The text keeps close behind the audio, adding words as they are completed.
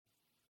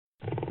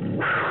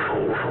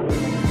You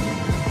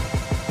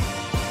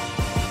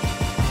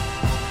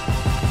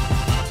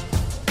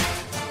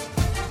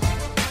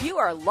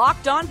are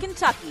Locked On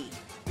Kentucky,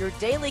 your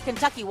daily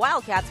Kentucky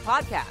Wildcats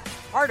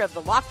podcast, part of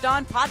the Locked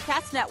On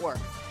Podcast Network,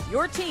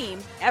 your team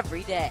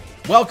every day.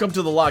 Welcome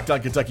to the Locked On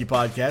Kentucky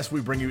podcast.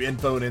 We bring you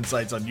info and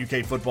insights on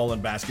UK football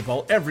and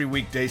basketball every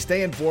weekday.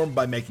 Stay informed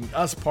by making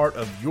us part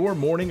of your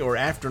morning or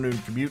afternoon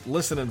commute.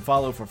 Listen and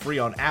follow for free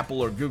on Apple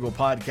or Google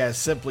Podcasts.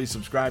 Simply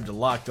subscribe to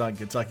Locked On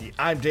Kentucky.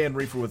 I'm Dan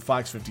Reefer with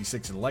Fox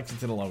 56 in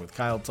Lexington, along with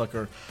Kyle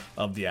Tucker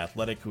of The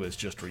Athletic, who has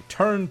just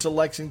returned to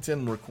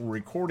Lexington. We're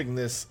recording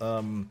this,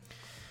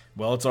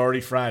 well, it's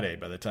already Friday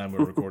by the time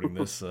we're recording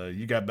this.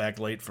 You got back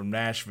late from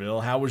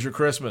Nashville. How was your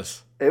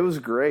Christmas? It was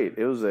great.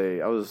 I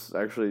was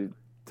actually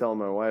telling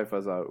my wife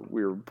as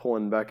we were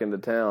pulling back into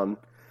town,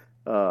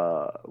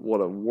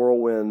 what a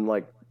whirlwind,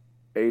 like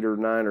 8 or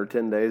 9 or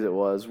 10 days it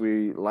was.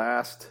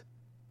 Last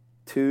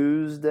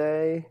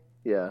Tuesday,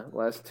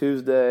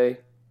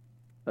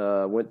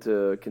 went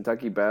to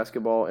Kentucky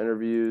basketball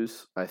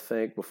interviews, I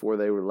think, before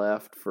they were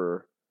left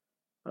for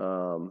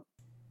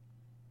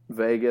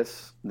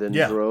Vegas, then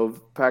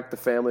packed the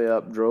family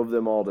up, drove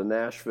them all to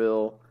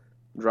Nashville,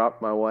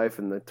 dropped my wife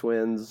and the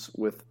twins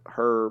with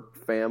her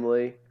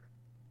family,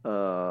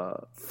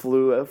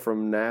 flew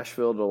from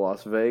Nashville to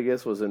Las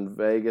Vegas, was in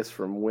Vegas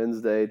from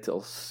Wednesday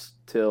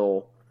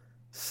till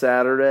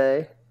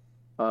Saturday,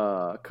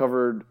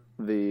 covered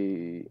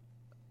the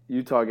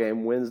Utah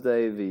game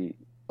Wednesday, the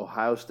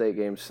Ohio State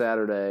game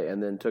Saturday,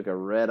 and then took a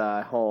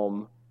red-eye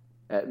home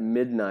at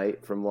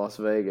midnight from Las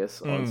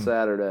Vegas on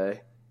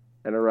Saturday.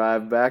 And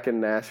arrived back in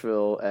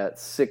Nashville at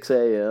 6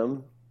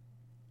 a.m.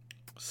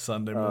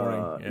 Sunday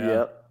morning.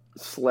 Yep.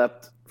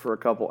 Slept for a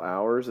couple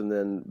hours and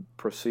then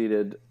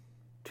proceeded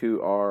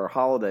to our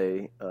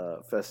holiday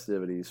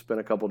festivities. Spent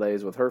a couple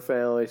days with her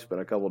family,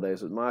 spent a couple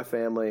days with my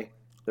family.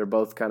 They're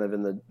both kind of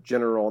in the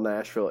general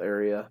Nashville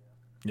area.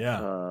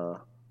 Yeah.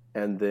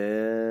 And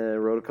then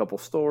wrote a couple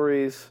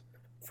stories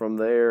from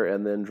there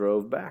and then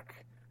drove back.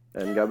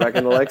 And got back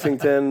into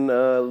Lexington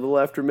a little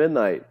after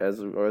midnight.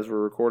 As we're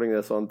recording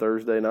this on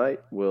Thursday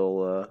night,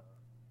 we'll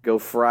go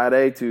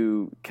Friday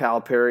to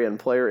Calipari and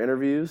player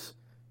interviews,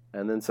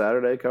 and then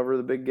Saturday cover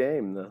the big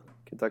game, the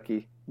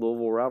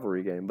Kentucky-Louisville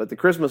rivalry game. But the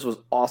Christmas was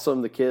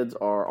awesome. The kids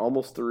are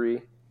almost 3.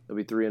 They'll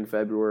be 3 in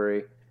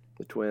February,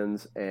 the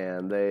twins,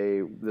 and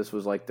this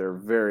was like their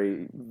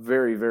very,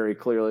 very, very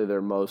clearly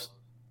their most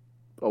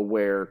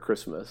aware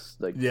Christmas.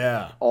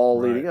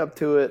 Leading up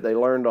to it. They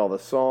learned all the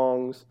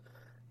songs.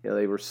 You know,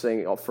 they were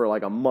singing for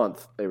like a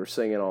month. They were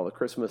singing all the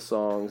Christmas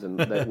songs, and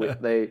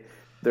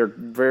their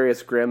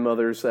various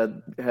grandmothers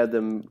had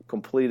them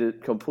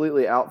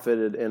completely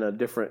outfitted in a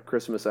different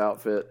Christmas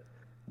outfit,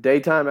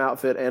 daytime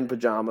outfit and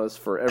pajamas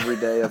for every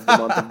day of the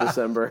month of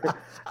December.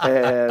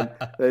 And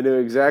they knew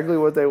exactly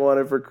what they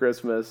wanted for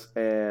Christmas,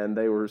 and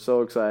they were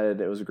so excited.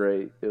 It was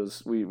great.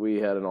 We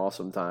had an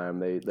awesome time.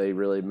 They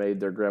really made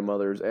their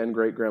grandmothers and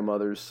great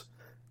grandmothers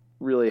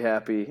really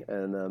happy,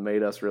 and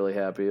made us really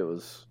happy.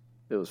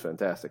 It was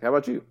fantastic. How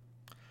about you?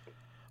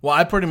 Well,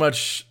 I pretty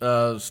much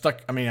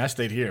stuck. I mean, I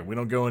stayed here. We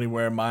don't go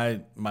anywhere.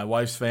 My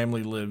wife's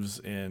family lives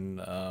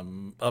in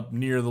up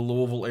near the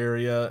Louisville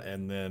area,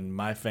 and then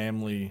my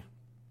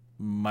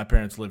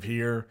parents live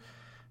here.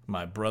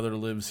 My brother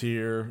lives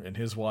here, and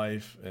his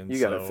wife. And you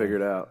got it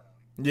figured out.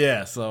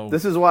 Yeah. So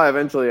this is why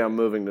eventually I'm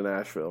moving to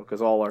Nashville,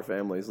 because all our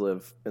families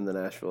live in the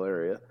Nashville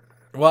area.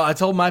 Well, I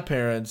told my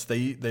parents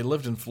they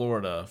lived in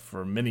Florida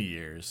for many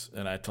years,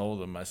 and I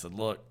told them, I said,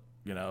 look,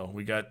 you know,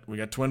 we got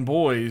twin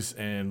boys,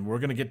 and we're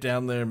gonna get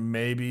down there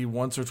maybe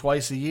once or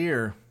twice a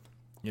year.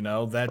 You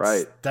know,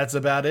 that's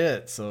about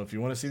it. So if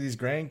you want to see these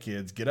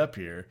grandkids, get up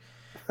here.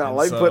 I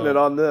like putting it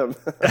on them.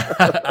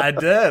 I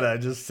did. I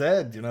just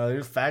said, you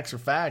know, facts are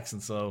facts,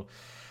 and so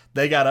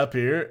they got up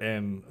here,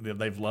 and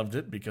they've loved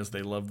it because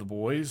they love the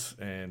boys.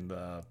 And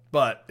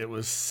but it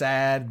was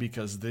sad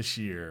because this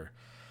year,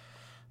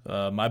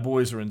 my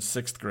boys are in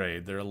 6th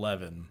grade. They're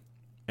 11,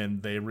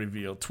 and they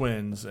revealed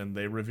twins, and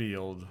they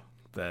revealed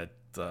that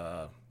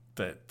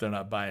they're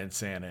not buying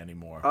Santa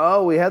anymore.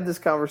 Oh, we had this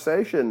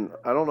conversation.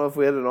 I don't know if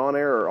we had it on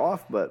air or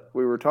off, but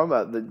we were talking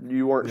about that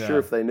you weren't sure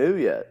if they knew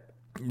yet.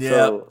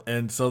 Yeah,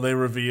 and so they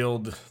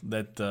revealed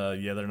that,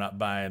 they're not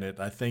buying it.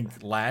 I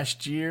think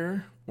last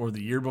year or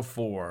the year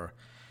before,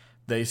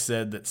 they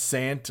said that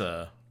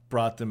Santa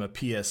brought them a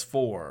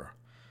PS4,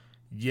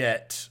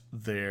 yet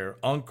their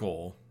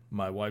uncle,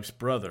 my wife's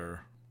brother,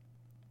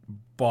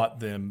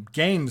 bought them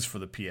games for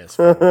the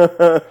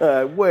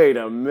PS4. Wait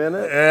a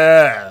minute.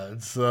 Yeah.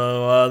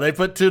 So they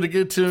put two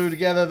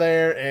together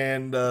there,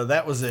 and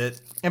that was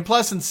it. And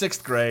plus, in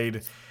 6th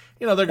grade,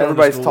 you know, they're going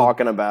everybody's to school.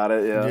 Talking about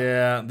it. Yeah.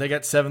 Yeah. They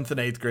got 7th and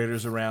 8th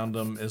graders around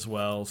them as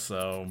well.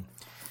 So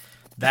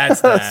that's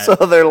that. So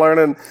they're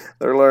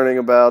learning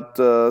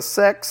about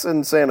sex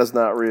and Santa's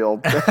not real,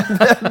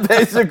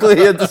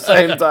 basically at the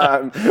same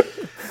time.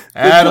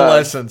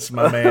 Adolescence,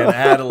 my man,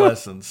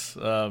 adolescence.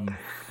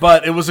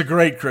 But it was a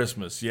great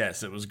Christmas.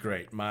 Yes, it was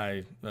great.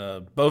 My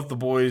both the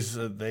boys,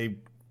 they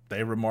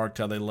remarked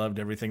how they loved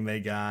everything they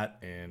got,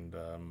 and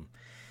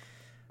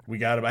we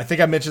got them. I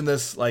think I mentioned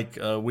this like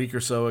a week or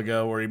so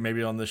ago, or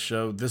maybe on this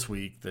show this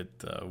week,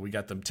 that we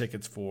got them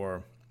tickets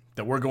for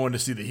that. We're going to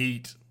see the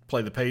Heat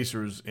play the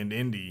Pacers in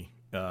Indy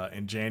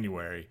in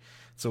January.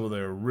 So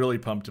they're really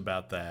pumped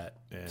about that.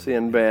 And,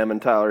 seeing Bam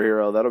and Tyler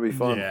Hero, that'll be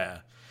fun. Yeah.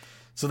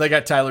 So they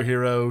got Tyler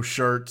Hero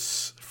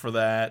shirts for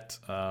that.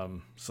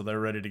 So they're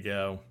ready to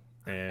go.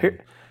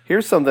 And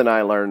here's something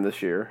I learned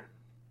this year,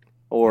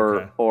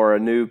 or a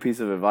new piece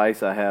of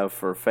advice I have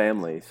for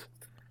families.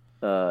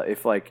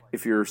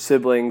 If your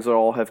siblings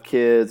all have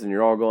kids and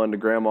you're all going to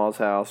grandma's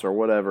house or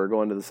whatever,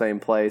 going to the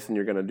same place, and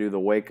you're going to do the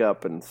wake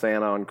up and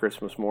Santa on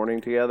Christmas morning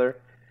together.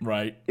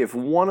 Right. If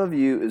one of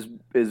you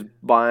is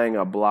buying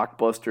a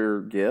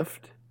blockbuster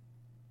gift,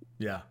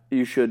 yeah,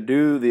 you should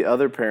do the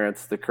other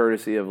parents the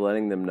courtesy of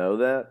letting them know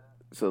that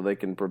so they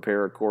can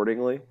prepare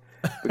accordingly.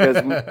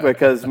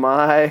 Because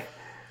my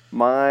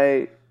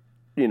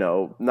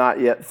not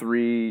yet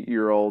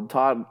 3-year-old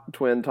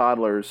twin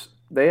toddlers,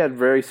 they had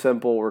very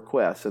simple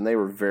requests, and they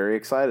were very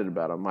excited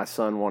about them. My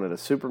son wanted a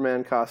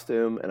Superman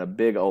costume and a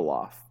big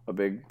Olaf, a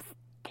big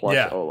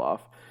plush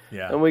Olaf.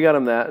 Yeah. And we got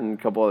him that and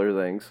a couple other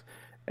things.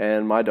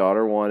 And my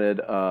daughter wanted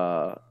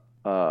a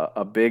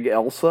big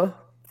Elsa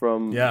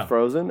from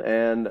Frozen,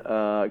 and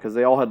because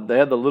they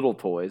had the little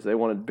toys, they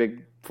wanted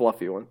big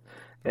fluffy one,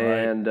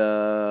 and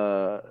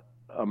a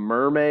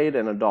mermaid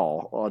and a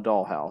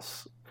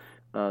dollhouse.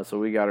 So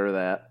we got her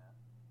that,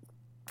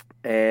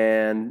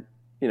 and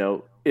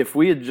if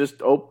we had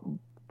just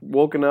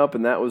woken up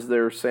and that was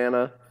their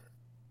Santa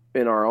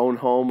in our own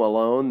home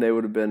alone, they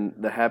would have been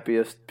the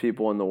happiest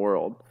people in the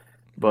world.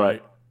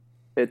 But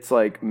it's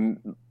like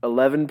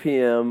 11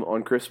 p.m.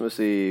 on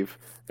Christmas Eve.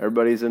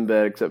 Everybody's in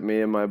bed except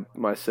me and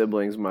my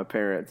siblings and my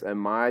parents. And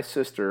my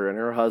sister and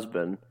her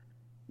husband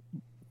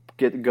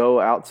go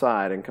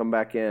outside and come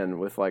back in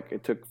with,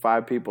 it took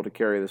 5 people to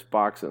carry this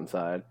box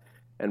inside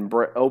and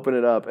open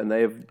it up. And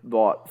they've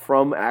bought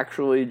from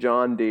actually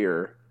John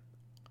Deere,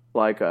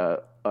 like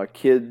a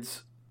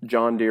kid's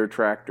John Deere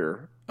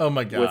tractor. Oh,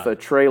 my God. With a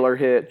trailer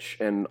hitch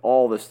and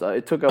all this stuff.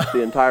 It took up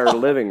the entire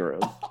living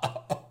room.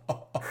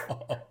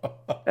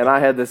 And I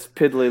had this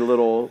piddly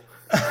little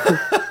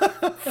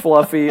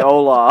fluffy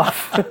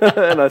Olaf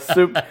and a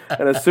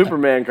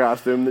Superman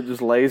costume that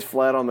just lays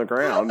flat on the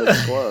ground in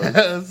his clothes.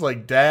 It's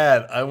like,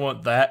 Dad, I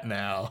want that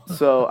now.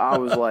 So I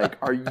was like,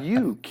 "Are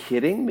you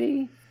kidding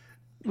me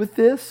with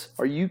this?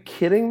 Are you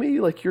kidding me?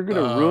 Like, you're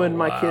gonna ruin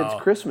my kid's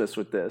Christmas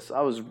with this."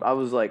 I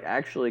was like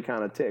actually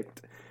kind of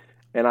ticked.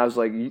 And I was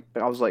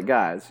like,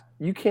 guys,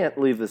 you can't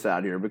leave this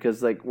out here,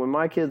 because when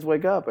my kids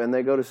wake up and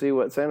they go to see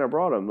what Santa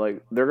brought them,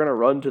 they're gonna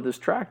run to this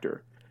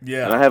tractor.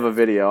 Yeah. And I have a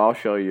video. I'll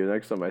show you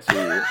next time I see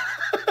you.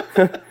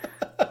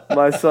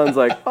 My son's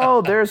like,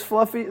 "Oh, there's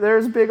Fluffy.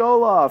 There's Big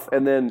Olaf,"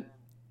 and then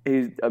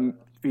he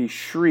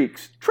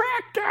shrieks,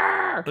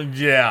 "Tractor!"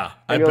 Yeah,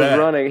 I goes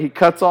running. He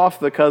cuts off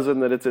the cousin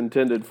that it's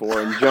intended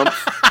for and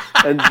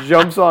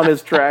jumps on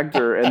his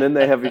tractor, and then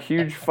they have a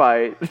huge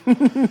fight.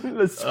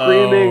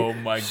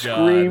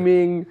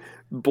 Screaming,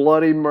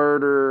 bloody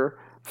murder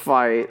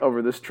fight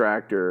over this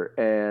tractor,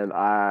 and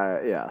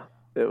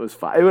it was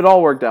fine. It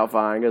all worked out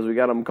fine because we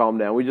got them calmed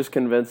down. We just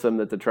convinced them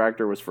that the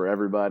tractor was for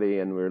everybody,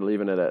 and we were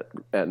leaving it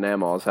at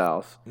Namaw's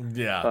house.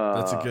 Yeah,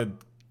 that's a good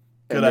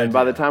and then idea.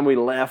 By the time we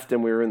left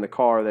and we were in the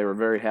car, they were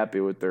very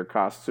happy with their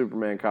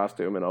Superman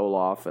costume and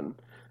Olaf and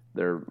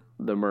the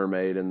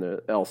mermaid and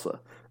the Elsa.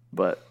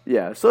 But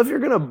yeah, so if you're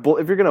gonna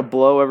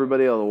blow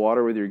everybody out of the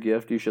water with your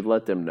gift, you should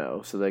let them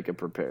know so they can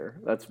prepare.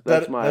 That's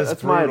my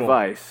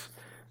advice.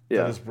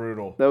 Yeah, that is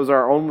brutal. That was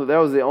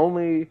the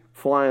only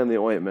fly in the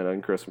ointment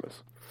on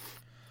Christmas.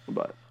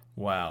 But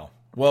wow.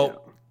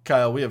 Well,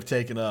 Kyle, we have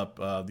taken up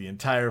the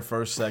entire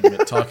first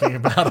segment talking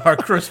about our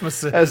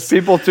Christmases. As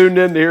people tuned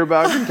in to hear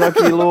about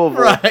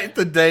Kentucky-Louisville. Right,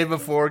 the day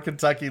before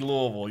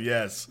Kentucky-Louisville,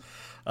 yes.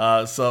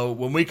 So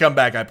when we come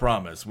back, I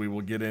promise, we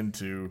will get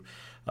into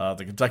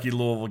the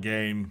Kentucky-Louisville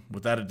game,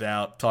 without a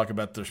doubt.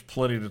 There's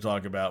plenty to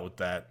talk about with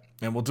that.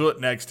 And we'll do it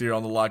next here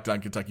on the Locked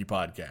On Kentucky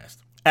podcast.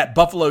 At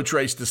Buffalo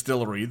Trace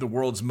Distillery, the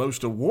world's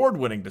most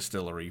award-winning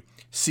distillery,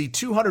 see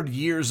 200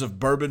 years of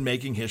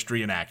bourbon-making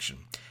history in action.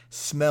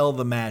 Smell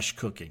the mash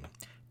cooking.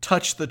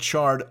 Touch the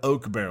charred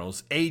oak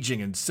barrels aging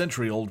in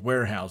century-old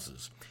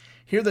warehouses.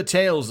 Hear the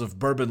tales of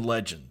bourbon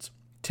legends,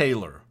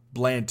 Taylor,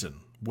 Blanton,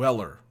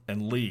 Weller,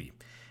 and Lee.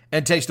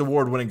 And taste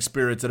award-winning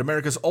spirits at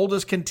America's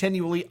oldest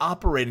continually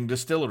operating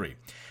distillery.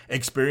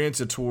 Experience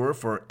a tour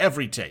for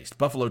every taste.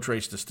 Buffalo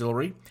Trace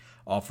Distillery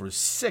offers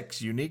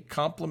 6 unique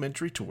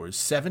complimentary tours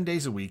 7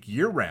 days a week,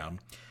 year-round,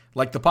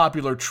 like the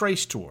popular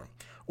Trace Tour,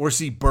 or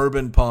see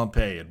Bourbon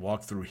Pompeii and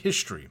walk through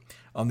history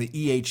on the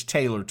E.H.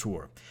 Taylor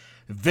Tour.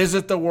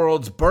 Visit the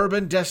world's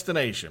bourbon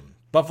destination,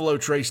 Buffalo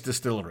Trace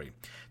Distillery.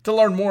 To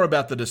learn more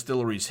about the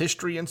distillery's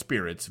history and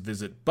spirits,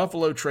 visit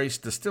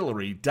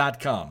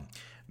buffalotracedistillery.com.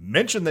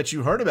 Mention that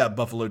you heard about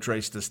Buffalo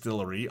Trace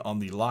Distillery on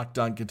the Locked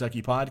On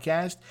Kentucky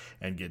podcast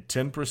and get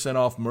 10%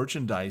 off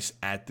merchandise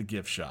at the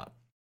gift shop.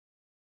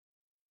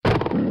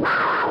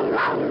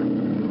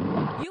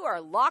 You are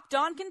Locked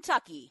On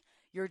Kentucky,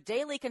 your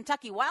daily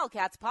Kentucky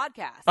Wildcats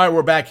podcast. All right,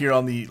 we're back here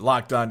on the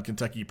Locked On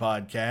Kentucky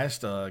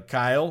podcast.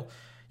 Kyle,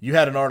 you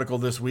had an article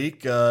this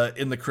week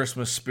in the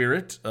Christmas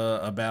spirit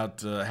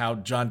about how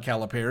John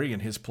Calipari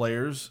and his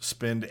players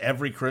spend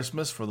every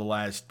Christmas for the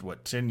last,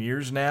 10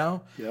 years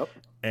now? Yep.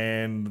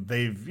 And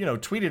they've,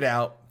 tweeted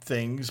out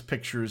things,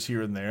 pictures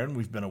here and there, and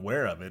we've been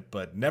aware of it,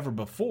 but never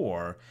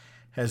before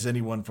has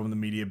anyone from the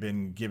media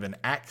been given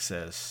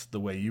access the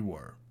way you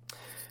were.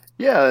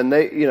 Yeah, and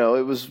they,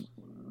 it was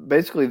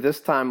basically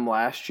this time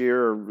last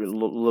year, or a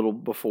little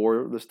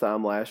before this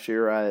time last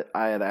year,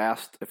 I had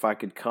asked if I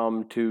could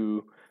come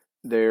to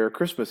their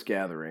Christmas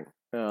gathering,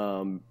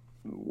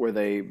 where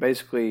they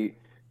basically,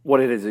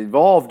 what it has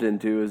evolved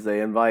into is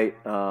they invite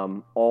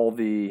all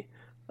the,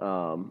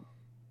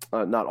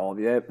 not all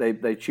the,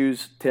 they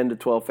choose 10 to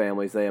 12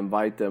 families, they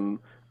invite them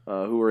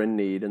who are in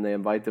need, and they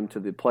invite them to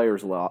the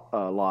Players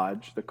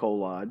Lodge, the Cole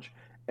Lodge,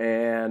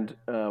 and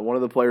one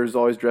of the players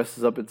always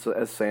dresses up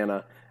as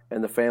Santa,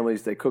 and the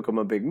families, they cook them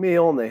a big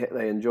meal, and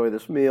they enjoy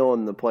this meal,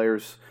 and the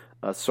players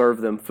serve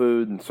them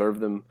food and serve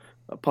them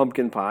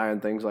pumpkin pie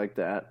and things like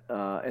that.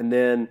 And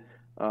then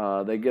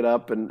they get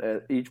up,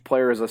 and each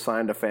player is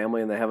assigned a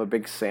family, and they have a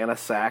big Santa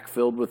sack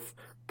filled with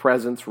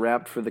presents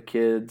wrapped for the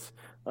kids,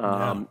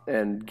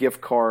 and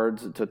gift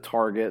cards to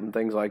Target and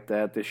things like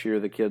that. This year,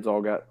 the kids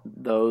all got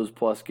those,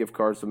 plus gift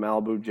cards to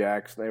Malibu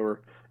Jacks. They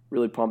were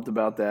really pumped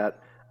about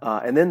that.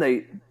 And then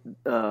they,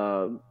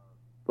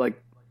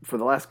 for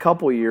the last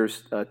couple of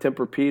years,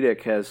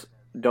 Tempur-Pedic has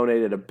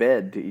donated a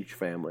bed to each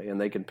family,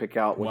 and they can pick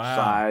out which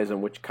size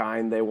and which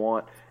kind they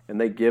want, and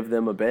they give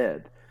them a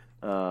bed,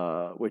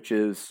 which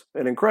is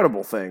an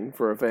incredible thing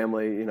for a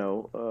family,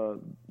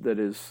 that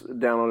is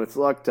down on its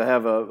luck to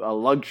have a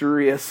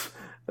luxurious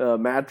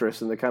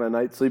mattress, and the kind of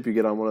night's sleep you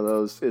get on one of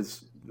those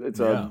it's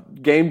a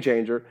game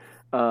changer.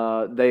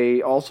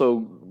 They also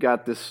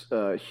got this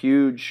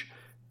huge.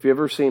 If you've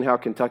ever seen how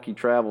Kentucky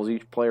travels,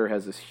 each player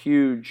has this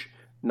huge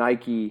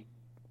Nike.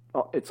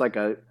 It's like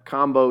a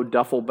combo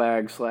duffel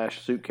bag /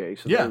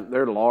 suitcase.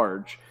 They're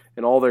large,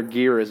 and all their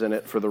gear is in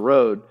it for the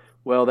road.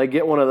 Well, they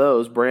get one of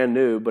those brand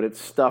new, but it's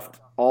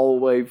stuffed all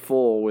the way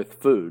full with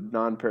food,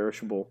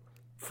 non-perishable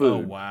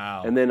food. Oh,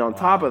 wow! And then on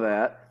top of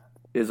that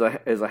is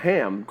a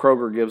ham.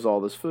 Kroger gives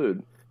all this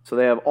food, so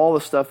they have all the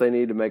stuff they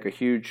need to make a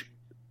huge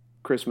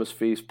Christmas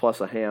feast,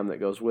 plus a ham that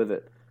goes with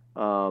it.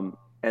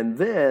 And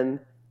then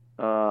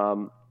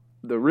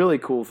the really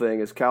cool thing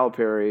is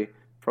Calipari,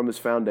 from his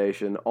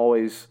foundation,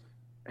 always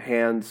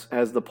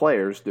has the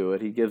players do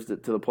it. He gives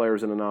it to the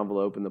players in an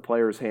envelope, and the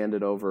players hand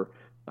it over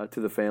to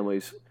the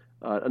families.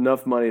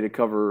 Enough money to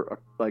cover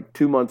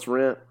 2 months'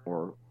 rent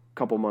or a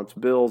couple months'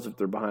 bills if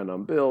they're behind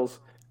on bills,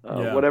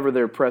 whatever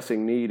their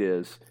pressing need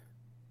is.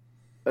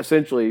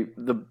 Essentially,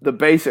 the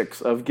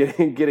basics of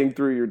getting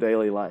through your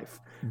daily life.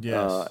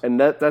 Yes. And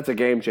that's a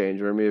game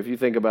changer. I mean, if you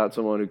think about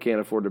someone who can't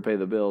afford to pay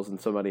the bills and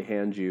somebody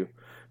hands you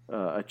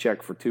a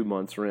check for 2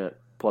 months' rent,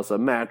 plus a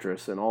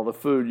mattress and all the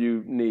food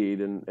you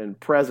need, and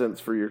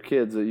presents for your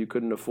kids that you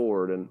couldn't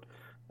afford, and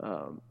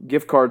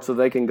gift cards so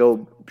they can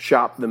go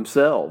shop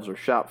themselves or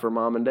shop for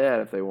mom and dad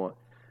if they want.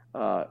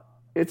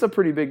 It's a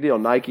pretty big deal.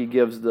 Nike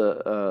gives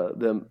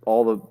them,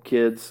 all the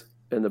kids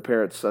and the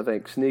parents, I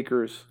think,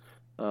 sneakers.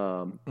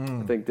 I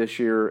think this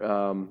year,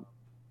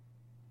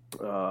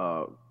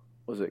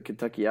 was it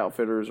Kentucky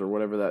Outfitters or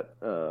whatever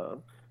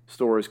that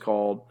store is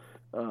called?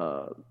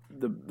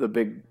 The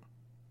big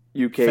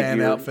UK Fan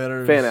gear.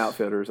 Outfitters. Fan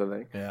Outfitters, I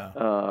think.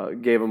 Yeah.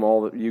 Gave them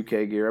all the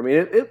UK gear. I mean,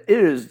 it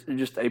is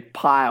just a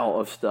pile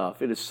of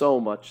stuff. It is so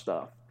much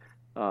stuff.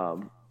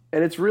 And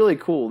it's really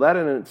cool. That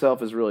in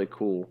itself is really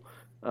cool.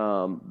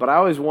 But I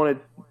always wanted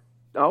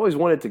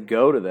to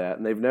go to that,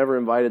 and they've never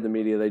invited the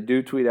media. They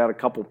do tweet out a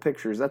couple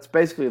pictures. That's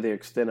basically the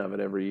extent of it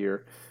every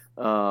year.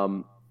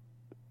 Because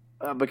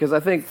I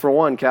think, for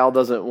one, Cal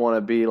doesn't want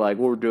to be like,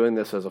 we're doing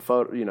this as a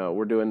photo,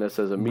 we're doing this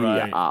as a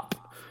media op.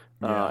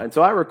 And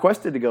so I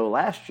requested to go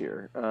last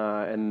year,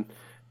 and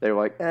they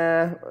were like, we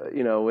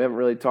haven't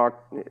really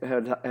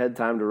had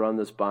time to run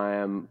this by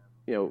him,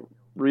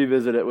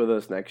 revisit it with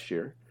us next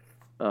year.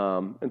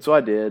 And so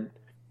I did,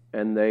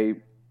 and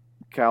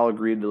Cal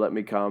agreed to let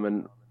me come.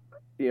 And,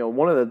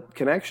 one of the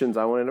connections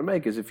I wanted to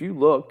make is, if you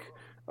look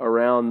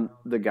around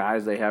the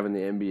guys they have in the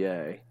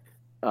NBA,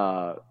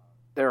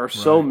 there are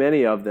so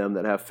many of them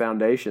that have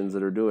foundations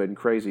that are doing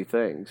crazy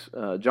things.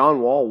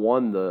 John Wall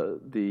won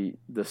the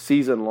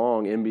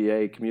season-long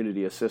NBA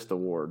Community Assist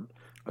Award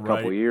a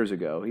couple of years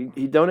ago.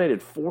 He donated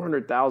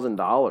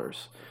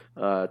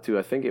 $400,000 to,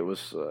 I think it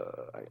was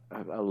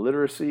a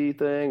literacy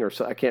thing, or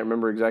I can't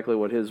remember exactly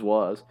what his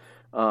was.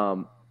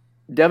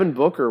 Devin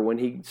Booker, when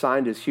he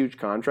signed his huge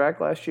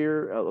contract last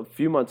year, a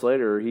few months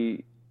later,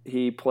 he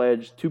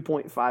pledged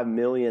 $2.5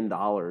 million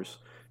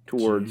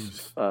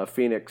towards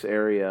Phoenix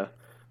area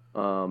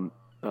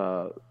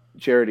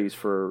charities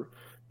for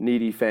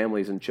needy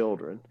families and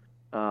children.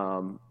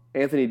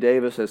 Anthony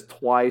Davis has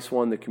twice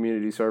won the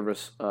Community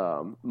Service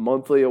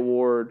Monthly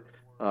Award.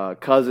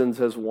 Cousins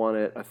has won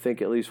it. I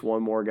think at least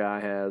one more guy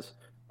has.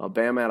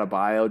 Bam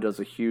Adebayo does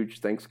a huge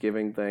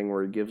Thanksgiving thing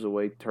where he gives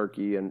away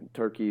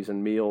turkeys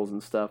and meals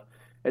and stuff.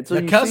 And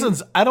so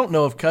Cousins, I don't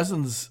know if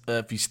Cousins,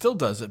 if he still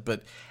does it,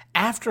 but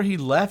after he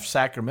left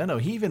Sacramento,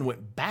 he even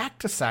went back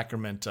to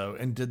Sacramento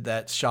and did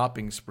that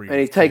shopping spree. And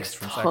he takes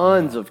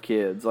tons of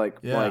kids,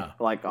 like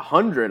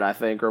 100, I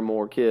think, or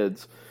more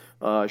kids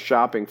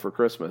shopping for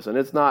Christmas. And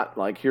it's not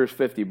like, here's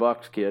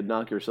 $50, kid,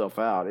 knock yourself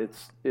out.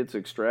 It's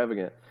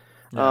extravagant.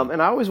 Yeah.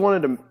 And I always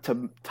wanted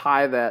to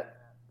tie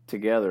that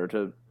together,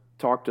 to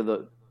talk to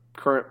the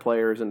current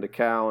players and to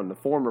Cal and the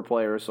former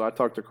players. So I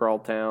talked to Karl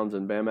Towns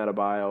and Bam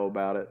Adebayo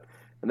about it.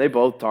 And they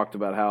both talked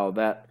about how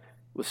that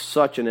was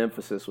such an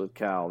emphasis with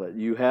Cal, that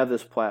you have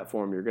this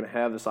platform, you're going to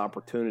have this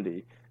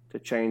opportunity to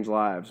change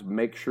lives.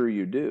 Make sure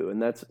you do.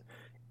 And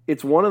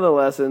it's one of the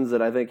lessons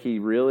that I think he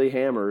really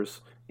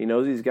hammers. He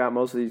knows he's got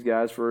most of these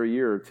guys for a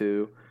year or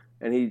two,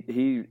 and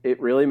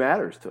it really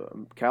matters to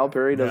him.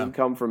 Calipari doesn't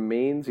come from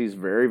means. He's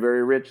very,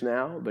 very rich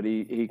now, but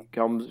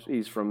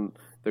he's from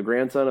the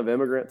grandson of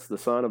immigrants, the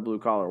son of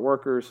blue-collar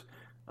workers.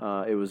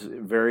 It was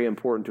very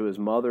important to his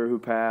mother who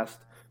passed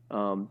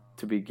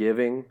to be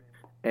giving,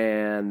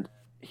 and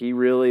he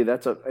really,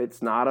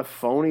 it's not a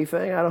phony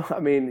thing. I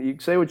mean, you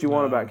can say what you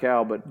want about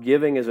Cal, but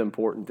giving is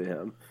important to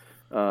him,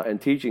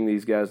 and teaching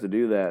these guys to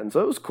do that. And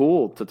so it was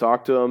cool to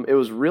talk to him. It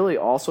was really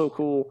also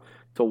cool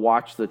to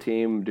watch the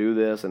team do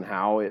this and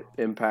how it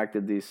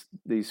impacted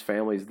these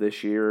families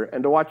this year,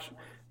 and to watch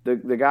the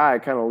guy I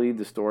kind of lead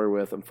the story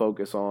with and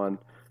focus on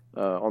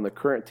the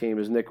current team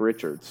is Nick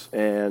Richards.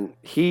 And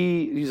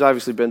he's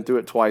obviously been through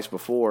it twice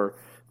before,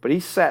 but he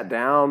sat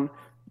down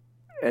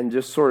and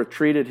just sort of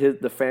treated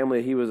the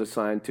family he was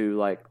assigned to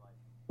like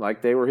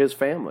they were his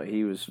family.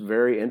 He was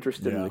very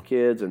interested in the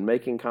kids and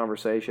making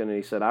conversation. And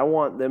he said, I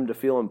want them to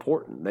feel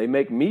important. They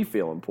make me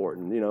feel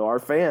important. You know, our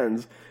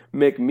fans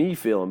make me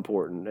feel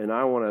important, and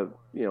I want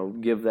to,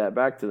 give that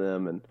back to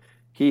them. And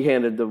he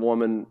handed the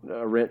woman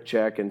a rent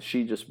check, and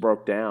she just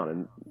broke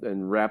down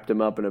and wrapped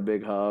him up in a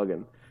big hug.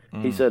 And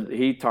he said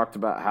he talked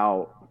about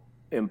how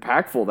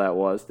impactful that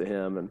was to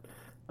him. And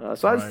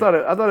so I thought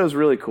it was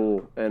really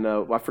cool. And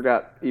I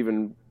forgot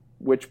even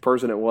which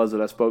person it was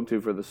that I spoke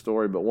to for the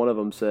story, but one of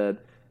them said,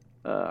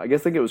 I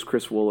think it was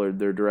Chris Woolard,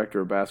 their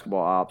director of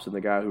basketball ops and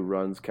the guy who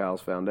runs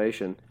Cal's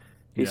foundation.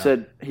 He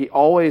said Cal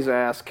always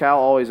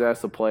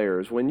asks the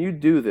players, when you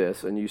do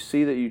this and you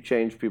see that you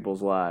change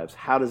people's lives,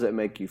 how does it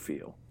make you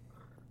feel?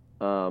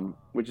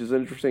 Which is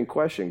an interesting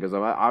question, because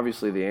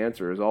obviously the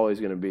answer is always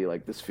going to be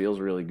like, this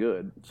feels really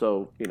good.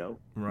 So,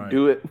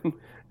 do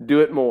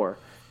it more.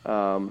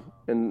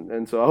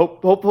 And so I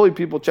hopefully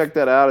people check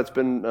that out. It's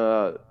been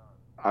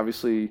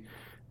obviously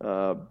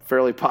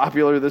fairly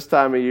popular this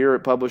time of year.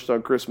 It published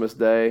on Christmas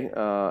Day,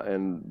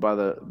 and by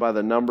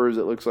the numbers,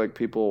 it looks like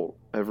people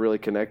have really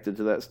connected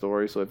to that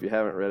story. So if you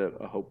haven't read it,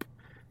 I hope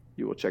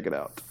you will check it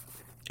out.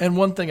 And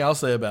one thing I'll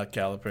say about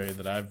Calipari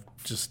that I've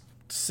just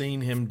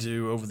seen him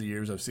do over the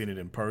years, I've seen it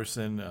in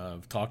person,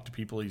 I've talked to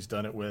people he's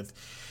done it with,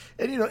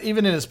 and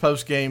even in his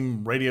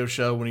post-game radio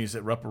show when he's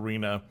at Rupp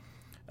Arena,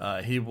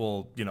 he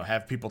will,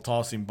 have people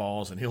tossing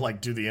balls, and he'll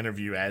do the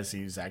interview as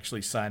he's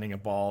actually signing a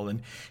ball.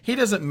 And he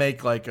doesn't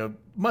make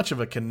much of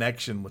a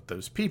connection with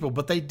those people,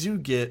 but they do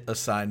get a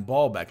signed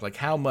ball back. Like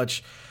how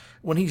much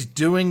when he's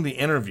doing the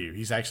interview,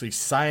 he's actually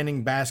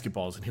signing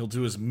basketballs, and he'll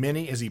do as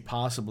many as he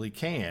possibly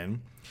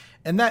can.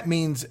 And that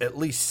means at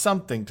least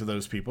something to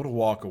those people to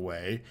walk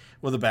away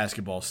with a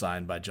basketball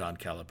signed by John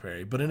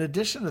Calipari. But in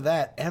addition to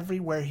that,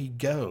 everywhere he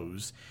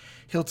goes,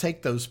 he'll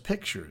take those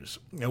pictures.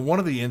 And one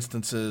of the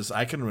instances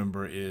I can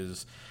remember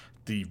is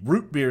the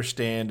root beer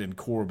stand in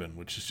Corbin,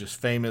 which is just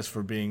famous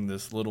for being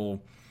this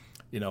little,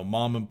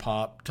 mom and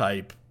pop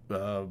type,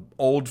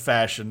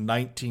 old-fashioned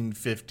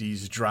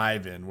 1950s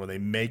drive-in where they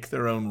make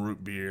their own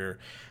root beer.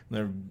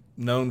 They're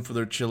known for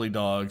their chili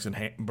dogs and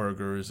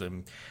hamburgers.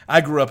 And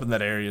I grew up in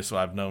that area, so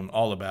I've known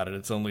all about it.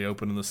 It's only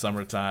open in the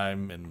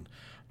summertime. And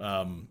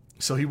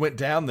so he went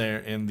down there,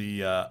 and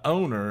the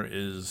owner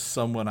is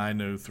someone I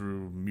know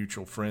through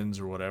mutual friends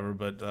or whatever.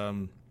 But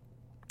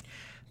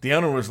the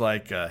owner was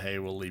like, hey,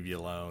 we'll leave you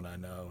alone, I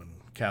know. And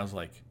Cal's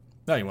like,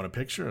 no, you want a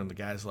picture? And the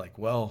guy's like,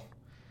 well,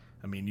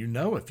 I mean,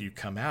 if you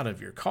come out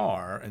of your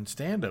car and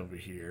stand over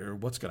here,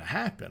 what's going to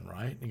happen,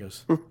 right? And he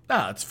goes,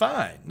 no, it's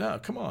fine. No,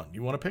 come on.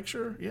 You want a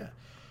picture? Yeah.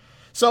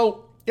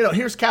 So,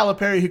 here's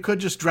Calipari who could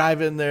just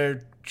drive in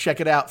there, check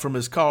it out from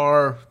his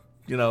car,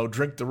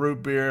 drink the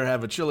root beer,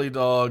 have a chili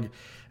dog,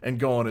 and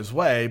go on his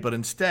way. But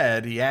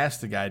instead, he asked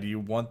the guy, do you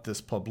want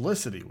this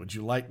publicity? Would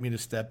you like me to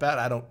step out?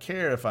 I don't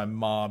care if I'm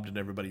mobbed and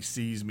everybody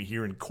sees me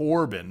here in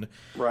Corbin,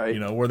 right?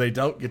 Where they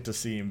don't get to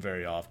see him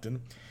very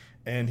often.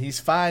 And he's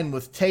fine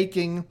with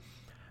taking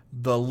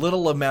the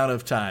little amount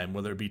of time,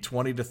 whether it be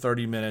 20 to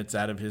 30 minutes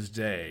out of his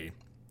day,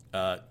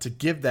 to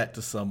give that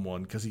to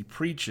someone, because he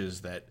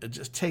preaches that it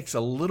just takes a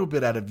little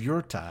bit out of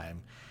your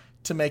time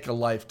to make a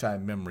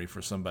lifetime memory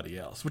for somebody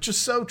else, which is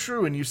so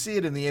true. And you see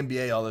it in the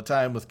NBA all the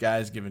time with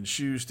guys giving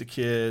shoes to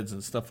kids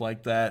and stuff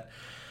like that.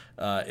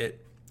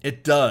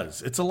 It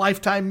does. It's a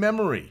lifetime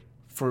memory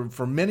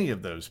for many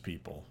of those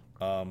people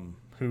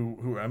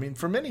who I mean,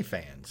 for many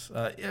fans,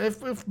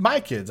 if my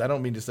kids, I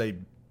don't mean to say,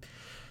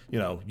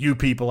 you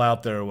people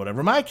out there or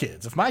whatever, my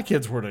kids, if my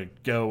kids were to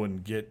go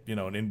and get, an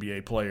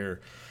NBA player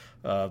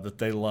that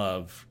they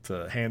love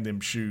to hand them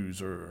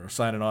shoes or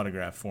sign an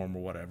autograph for them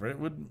or whatever, it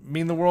would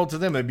mean the world to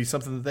them. It'd be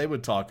something that they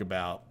would talk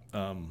about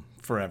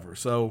forever.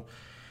 So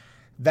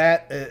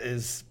that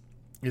is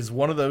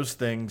one of those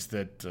things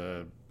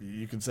that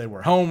you can say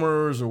we're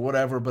homers or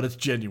whatever, but it's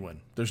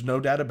genuine. There's no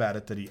doubt about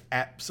it that he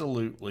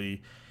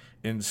absolutely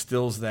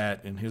instills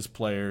that in his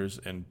players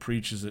and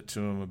preaches it to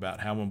them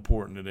about how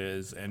important it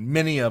is, and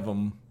many of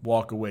them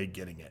walk away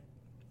getting it.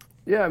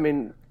 Yeah, I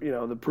mean,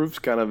 the proof's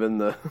kind of in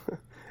the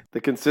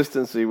the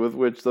consistency with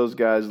which those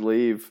guys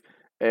leave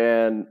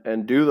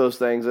and do those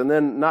things, and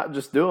then not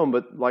just do them,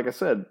 but like I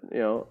said,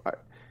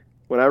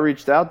 when I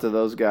reached out to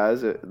those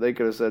guys, they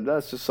could have said,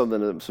 that's just something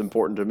that's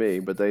important to me,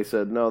 but they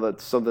said, no,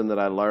 that's something that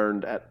I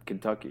learned at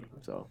Kentucky.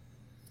 So.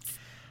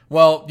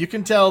 Well, you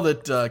can tell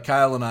that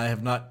Kyle and I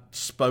have not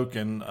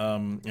spoken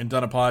and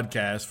done a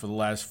podcast for the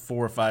last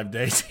 4 or 5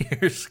 days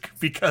here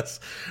because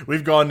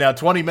we've gone now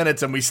 20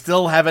 minutes and we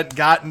still haven't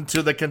gotten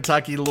to the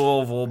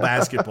Kentucky-Louisville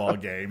basketball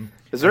game.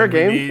 Is there a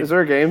game? Is there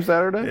a game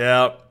Saturday?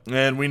 Yeah,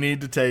 and we need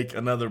to take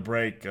another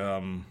break.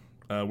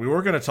 We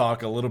were going to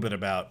talk a little bit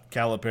about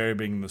Calipari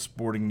being the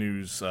Sporting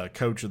News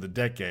Coach of the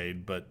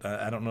Decade, but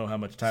I don't know how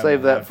much time.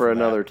 Save that for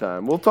another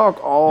time. We'll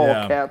talk all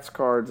Cats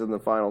cards in the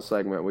final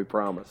segment, we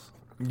promise.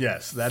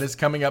 Yes, that is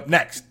coming up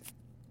next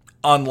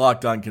on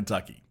Locked On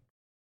Kentucky.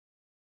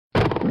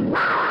 This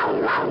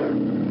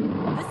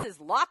is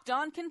Locked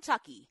On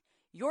Kentucky,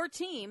 your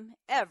team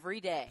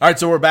every day. All right,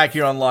 so we're back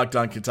here on Locked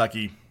On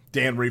Kentucky.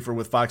 Dan Reefer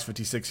with Fox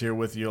 56 here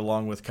with you,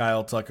 along with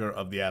Kyle Tucker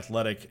of The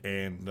Athletic.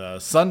 And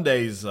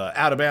Sunday's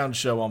Out of Bounds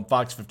show on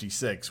Fox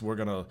 56, we're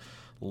going to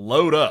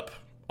load up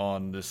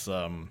on this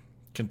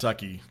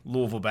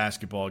Kentucky-Louisville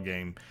basketball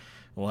game.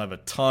 We'll have a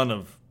ton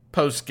of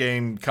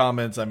post-game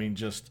comments. I mean,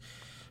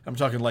 I'm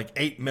talking like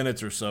 8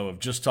 minutes or so of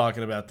just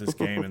talking about this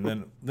game.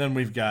 And then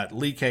we've got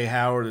Lee K.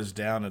 Howard is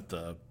down at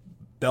the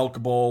Belk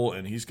Bowl,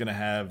 and he's going to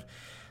have,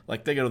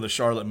 they go to the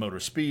Charlotte Motor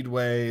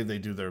Speedway. They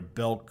do their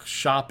Belk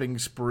shopping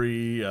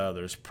spree.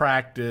 There's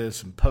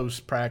practice and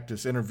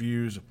post-practice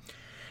interviews.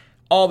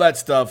 All that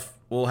stuff,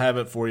 we'll have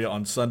it for you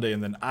on Sunday.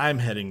 And then I'm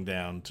heading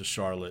down to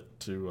Charlotte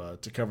to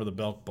cover the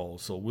Belk Bowl.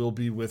 So we'll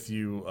be with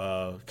you,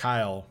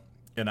 Kyle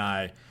and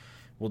I.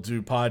 We'll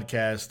do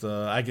podcast.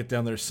 I get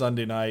down there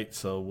Sunday night,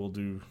 so we'll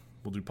do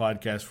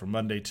podcast for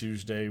Monday,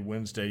 Tuesday,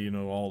 Wednesday.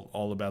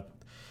 All about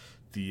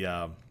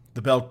the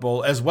Belk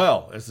Bowl as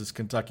well as this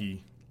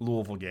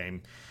Kentucky-Louisville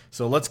game.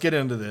 So let's get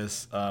into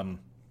this.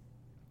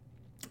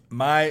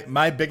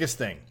 My biggest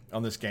thing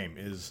on this game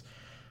is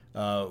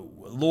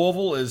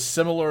Louisville is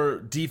similar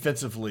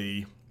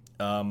defensively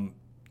to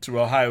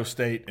Ohio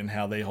State in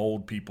how they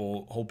hold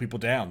people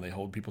down. They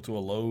hold people to a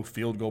low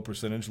field goal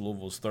percentage.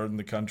 Louisville is third in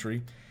the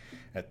country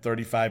at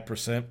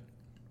 35%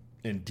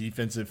 in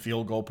defensive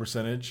field goal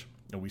percentage.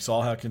 And we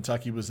saw how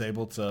Kentucky was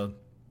able to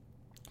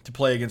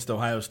play against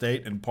Ohio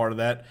State, and part of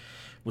that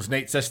was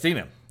Nate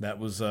Sestina. That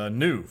was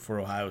new for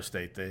Ohio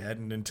State. They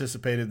hadn't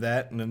anticipated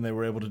that, and then they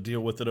were able to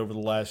deal with it over the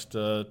last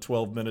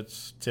 12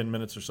 minutes, 10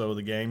 minutes or so of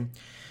the game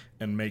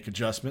and make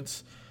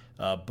adjustments.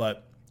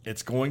 But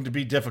it's going to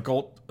be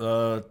difficult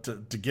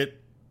to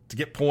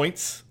get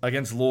points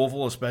against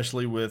Louisville,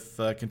 especially with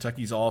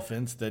Kentucky's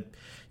offense that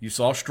you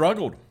saw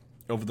struggled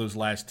over those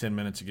last 10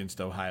 minutes against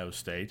Ohio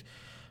State.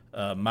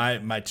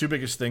 My two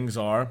biggest things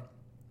are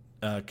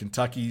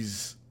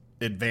Kentucky's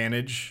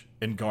advantage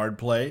in guard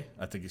play,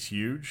 I think, is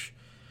huge.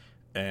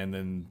 And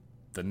then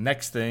the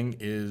next thing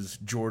is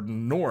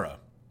Jordan Nwora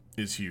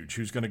is huge.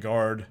 Who's going to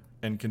guard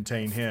and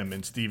contain him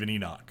and Stephen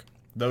Enoch?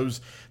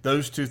 Those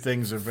two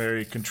things are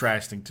very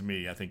contrasting to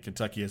me. I think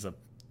Kentucky has a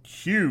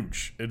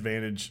huge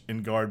advantage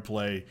in guard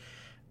play,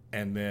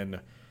 and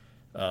then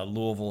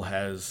Louisville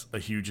has a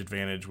huge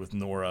advantage with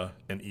Nwora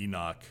and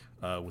Enoch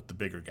with the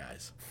bigger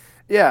guys.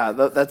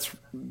 Yeah,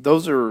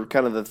 those are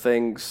kind of the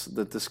things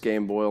that this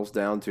game boils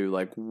down to,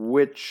 like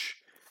which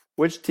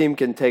team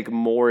can take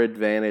more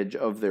advantage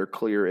of their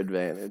clear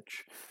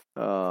advantage.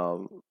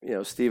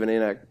 Stephen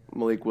Enoch,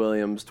 Malik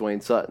Williams,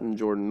 Dwayne Sutton,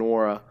 Jordan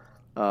Nwora,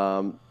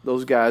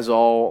 those guys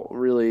all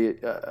really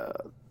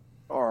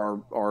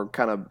are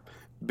kind of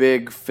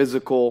big,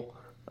 physical,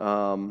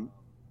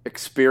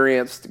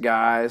 experienced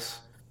guys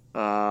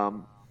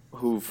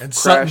who've and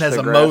crashed Sutton has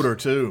the a grass. Motor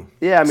too.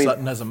 Yeah, I mean,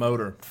 Sutton has a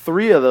motor.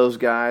 3 of those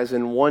guys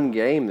in one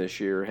game this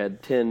year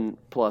had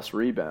 10+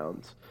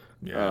 rebounds.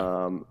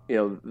 Yeah.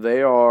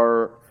 They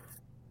are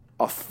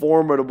a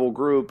formidable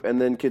group, and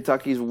then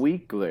Kentucky's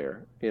weak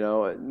there.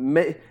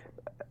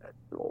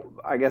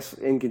 I guess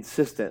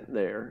inconsistent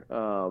there.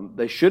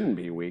 They shouldn't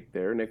be weak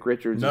there. Nick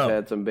Richards has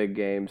had some big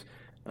games.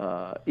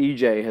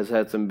 EJ has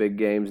had some big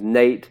games.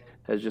 Nate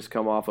has just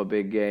come off a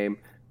big game.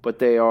 But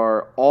they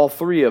are, all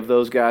 3 of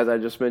those guys I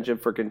just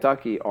mentioned for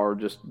Kentucky are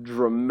just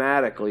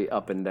dramatically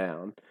up and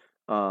down.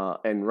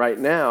 And right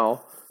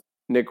now,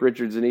 Nick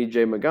Richards and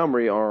EJ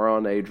Montgomery are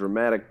on a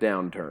dramatic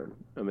downturn.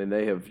 I mean,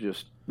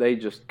 they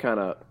just kind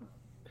of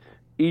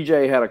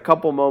EJ had a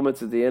couple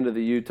moments at the end of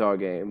the Utah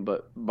game,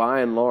 but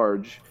by and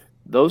large,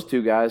 those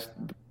two guys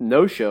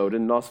no-showed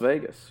in Las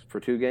Vegas for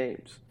 2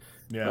 games.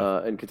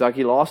 Yeah. And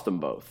Kentucky lost them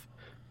both.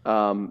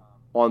 On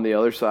the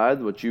other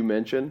side, what you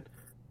mentioned,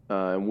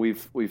 and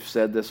we've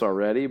said this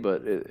already,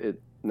 but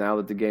it now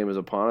that the game is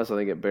upon us, I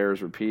think it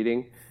bears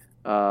repeating.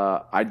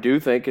 I do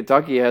think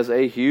Kentucky has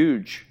a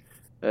huge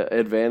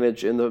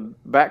advantage in the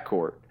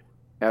backcourt.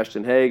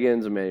 Ashton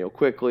Hagans, Emmanuel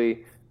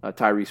Quickley,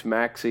 Tyrese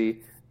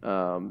Maxey.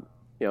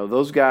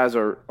 Those guys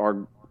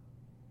are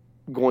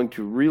going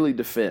to really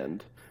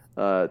defend.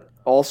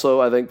 Also,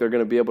 I think they're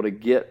going to be able to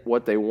get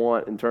what they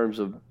want in terms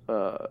of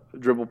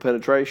dribble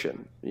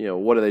penetration.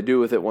 What do they do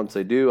with it once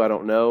they do? I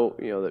don't know.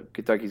 That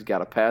Kentucky's got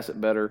to pass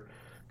it better.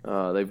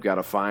 They've got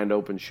to find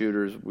open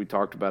shooters. We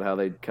talked about how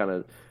they kind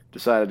of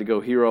decided to go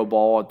hero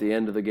ball at the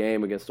end of the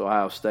game against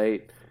Ohio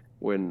State.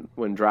 When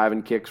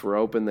driving kicks were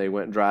open, they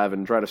went drive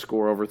and try to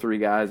score over 3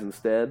 guys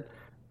instead.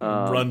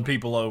 Run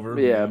people over.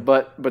 Yeah,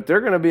 but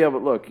they're going to be able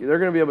to look. They're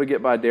going to be able to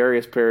get by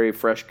Darius Perry,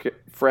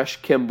 Fresh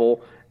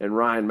Kimball, and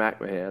Ryan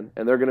McMahon,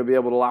 and they're going to be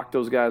able to lock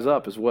those guys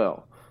up as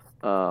well.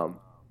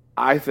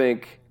 I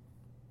think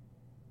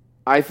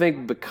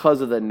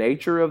because of the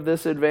nature of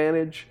this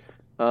advantage,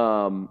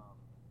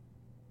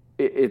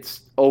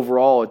 it's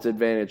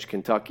advantage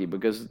Kentucky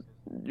because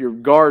your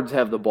guards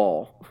have the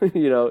ball.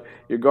 Your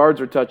guards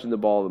are touching the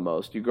ball the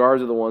most. Your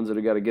guards are the ones that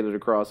have got to get it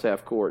across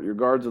half court. Your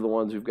guards are the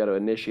ones who've got to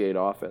initiate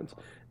offense.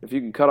 If you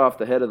can cut off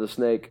the head of the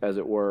snake, as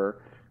it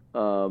were,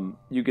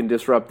 you can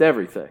disrupt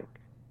everything.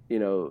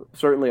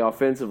 Certainly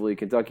offensively,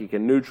 Kentucky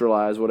can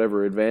neutralize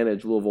whatever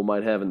advantage Louisville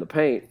might have in the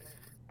paint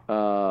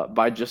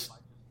by just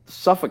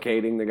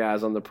suffocating the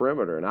guys on the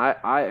perimeter. And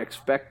I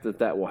expect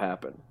that will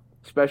happen,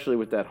 especially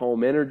with that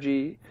home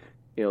energy.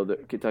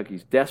 That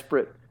Kentucky's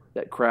desperate.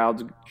 That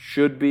crowds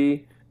should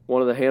be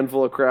one of the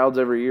handful of crowds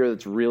every year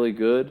that's really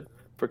good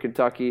for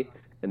Kentucky.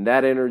 And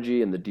that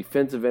energy and the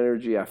defensive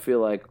energy, I feel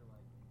like,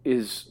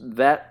 is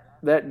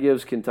that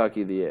gives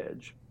Kentucky the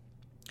edge.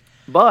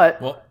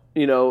 But,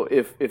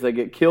 if they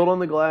get killed on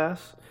the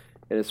glass,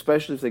 and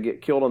especially if they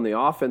get killed on the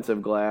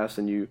offensive glass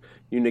and you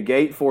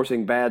negate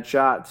forcing bad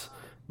shots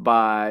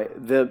by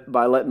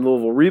letting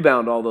Louisville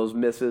rebound all those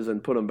misses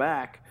and put them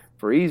back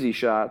for easy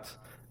shots,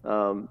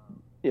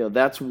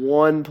 that's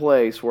one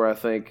place where I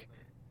think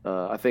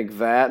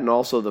that, and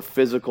also the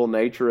physical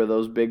nature of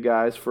those big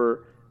guys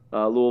for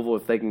Louisville,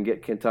 if they can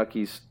get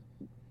Kentucky's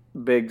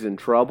bigs in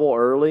trouble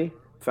early,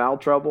 foul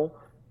trouble,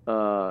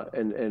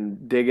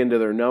 and dig into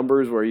their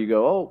numbers where you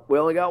go, oh, we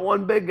only got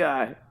one big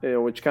guy,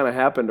 which kind of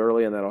happened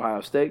early in that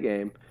Ohio State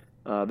game.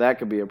 That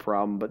could be a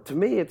problem. But to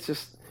me,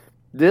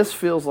 this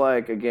feels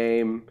like a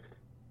game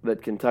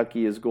that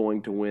Kentucky is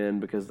going to win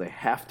because they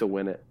have to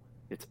win it.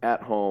 It's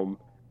at home,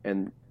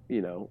 and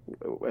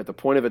at the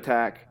point of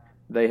attack,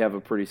 they have a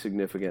pretty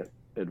significant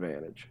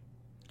advantage.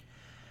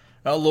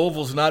 Well,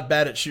 Louisville's not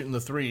bad at shooting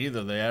the 3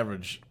 either. They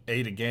average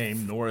 8 a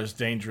game. Nora's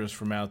dangerous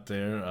from out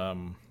there.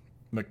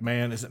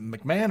 McMahon, is it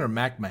McMahon or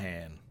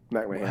McMahon?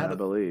 McMahon, I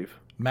believe.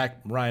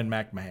 Ryan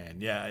McMahon,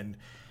 yeah. And,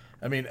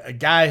 I mean, a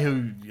guy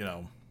who,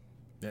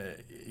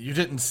 you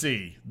didn't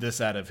see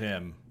this out of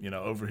him,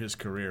 over his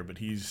career, but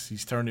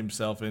he's turned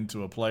himself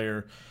into a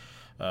player.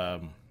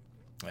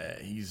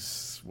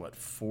 He's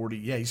 40?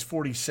 Yeah, he's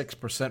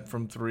 46%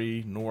 from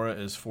 3. Nora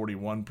is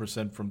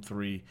 41% from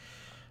 3.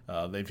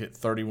 They've hit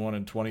 31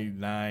 and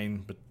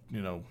 29, but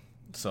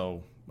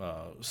so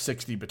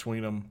 60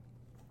 between them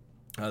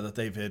that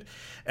they've hit.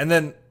 And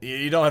then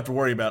you don't have to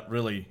worry about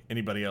really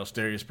anybody else.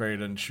 Darius Perry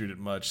doesn't shoot it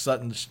much.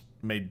 Sutton's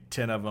made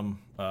 10 of them.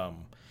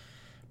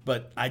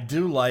 But I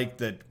do like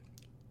that,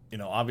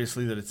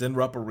 obviously that it's in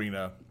Rupp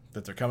Arena,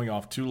 that they're coming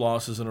off 2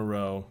 losses in a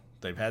row.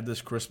 They've had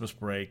this Christmas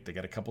break. They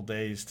got a couple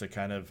days to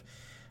kind of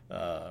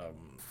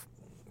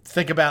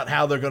think about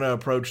how they're going to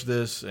approach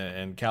this,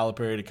 and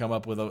Calipari to come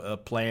up with a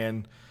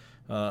plan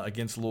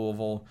against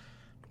Louisville.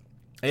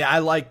 Yeah, I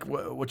like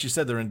what you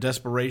said. They're in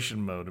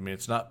desperation mode. I mean,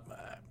 it's not –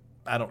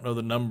 I don't know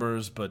the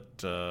numbers,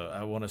 but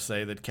I want to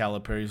say that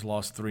Calipari's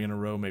lost 3 in a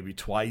row, maybe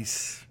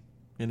twice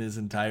in his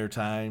entire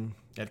time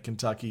at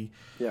Kentucky.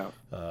 Yeah.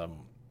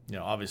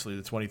 Obviously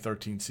the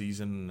 2013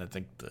 season, I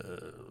think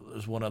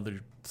there's one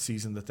other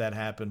season that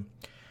happened.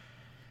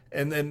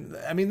 And then,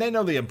 I mean, they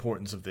know the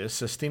importance of this.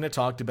 Sestina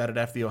talked about it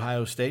after the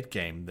Ohio State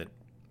game, that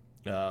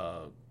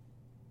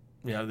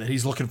that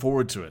he's looking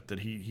forward to it, that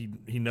he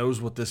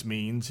knows what this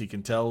means. He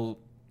can tell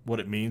what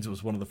it means. It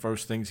was one of the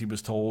first things he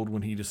was told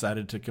when he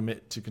decided to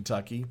commit to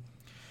Kentucky.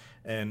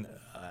 And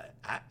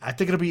I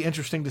think it'll be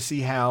interesting to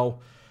see how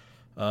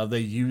they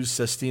use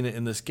Sestina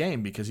in this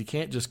game, because he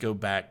can't just go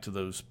back to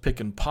those pick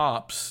and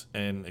pops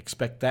and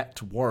expect that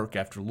to work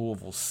after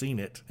Louisville's seen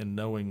it and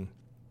knowing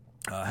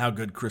how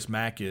good Chris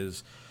Mack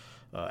is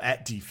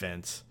at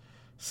defense.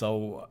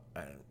 So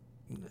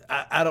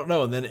I don't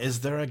know. And then is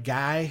there a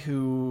guy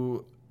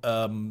who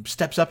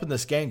steps up in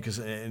this game? Because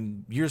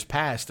in years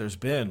past, there's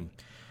been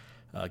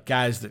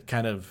guys that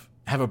kind of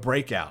have a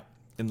breakout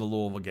in the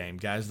Louisville game,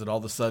 guys that all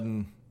of a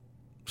sudden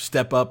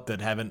step up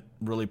that haven't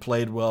really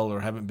played well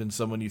or haven't been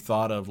someone you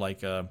thought of,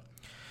 like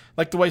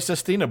Like the way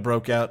Sestina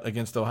broke out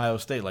against Ohio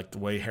State, like the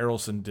way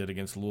Harrelson did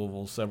against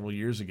Louisville several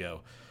years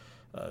ago.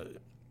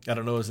 I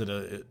don't know,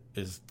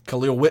 is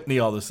Khalil Whitney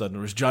all of a sudden,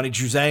 or is Johnny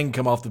Juzang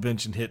come off the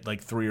bench and hit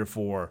like 3 or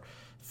 4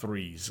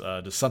 threes?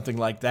 Does something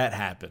like that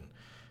happen?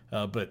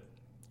 But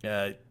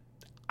I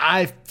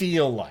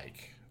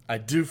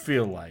do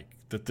feel like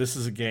that this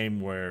is a game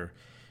where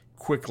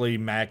quickly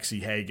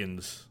Maxey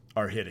Hagans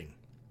are hitting,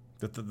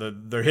 that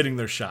they're hitting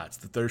their shots,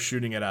 that they're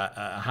shooting at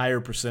a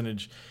higher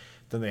percentage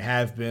than they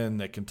have been,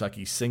 that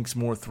Kentucky sinks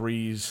more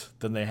threes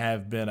than they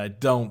have been.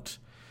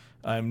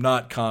 I'm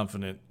not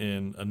confident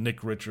in a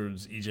Nick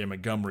Richards, E.J.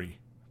 Montgomery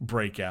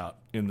breakout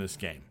in this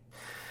game.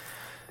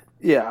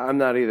 Yeah, I'm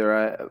not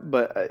either.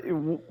 But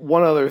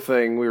one other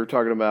thing, we were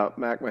talking about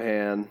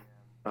McMahon.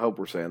 I hope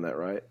we're saying that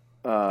right.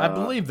 I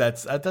believe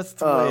that's the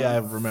way I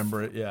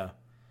remember it, yeah.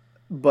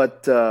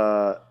 But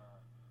I'll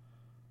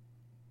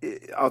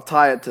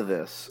tie it to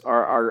this.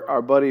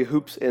 Our buddy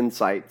Hoops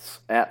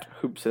Insights, at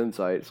Hoops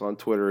Insights on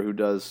Twitter, who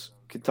does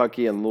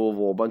Kentucky and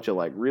Louisville, a bunch of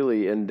like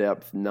really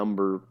in-depth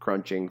number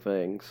crunching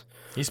things.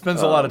 He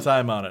spends a lot of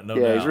time on it, no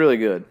doubt. Yeah, he's really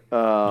good.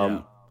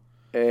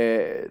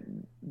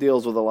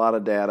 Deals with a lot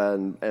of data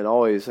and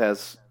always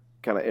has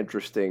kind of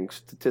interesting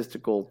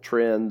statistical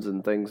trends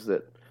and things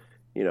that,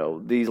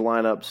 these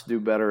lineups do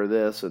better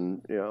this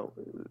and,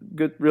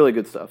 good, really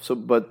good stuff. So,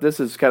 but this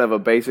is kind of a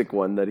basic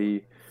one that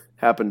he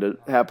happened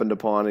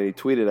upon, and he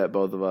tweeted at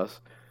both of us.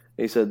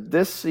 He said,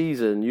 this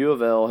season, U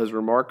of L has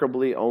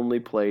remarkably only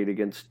played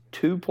against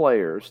 2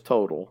 players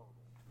total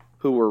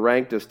who were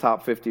ranked as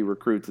top 50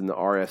 recruits in the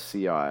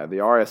RSCI. The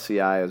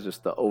RSCI is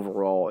just the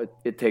overall,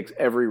 it takes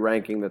every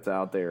ranking that's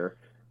out there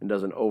and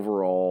does an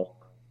overall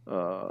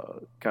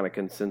kind of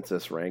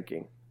consensus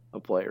ranking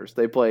of players.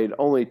 They played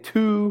only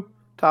 2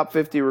 top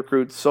 50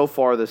 recruits so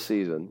far this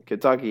season.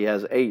 Kentucky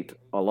has 8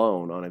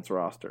 alone on its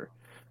roster.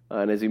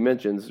 And as he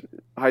mentions,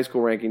 high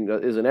school ranking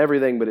isn't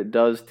everything, but it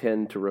does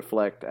tend to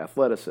reflect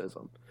athleticism.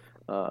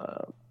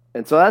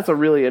 And so that's a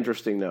really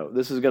interesting note.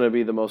 This is going to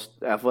be the most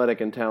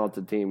athletic and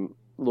talented team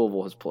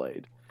Louisville has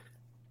played.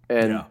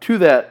 And to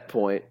that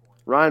point,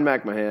 Ryan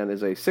McMahon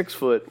is a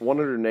 6-foot,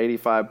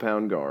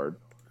 185-pound guard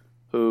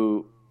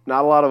who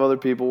not a lot of other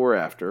people were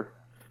after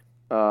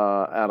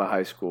out of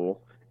high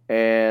school.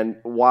 And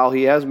while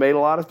he has made a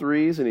lot of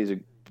threes and he's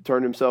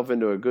turned himself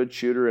into a good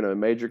shooter and a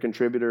major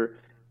contributor,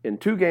 in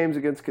 2 games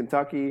against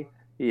Kentucky,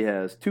 he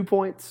has 2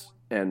 points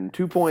and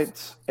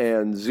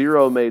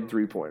 0 made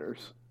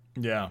three-pointers.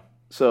 Yeah.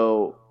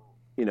 So,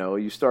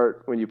 you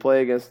start when you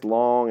play against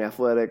long,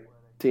 athletic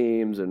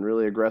teams and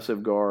really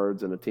aggressive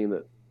guards and a team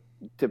that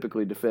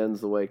typically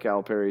defends the way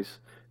Calipari's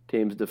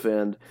teams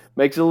defend,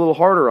 makes it a little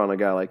harder on a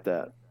guy like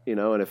that.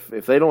 And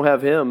if they don't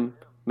have him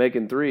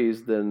making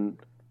threes, then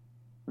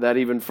that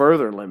even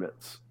further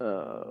limits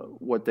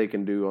what they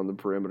can do on the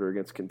perimeter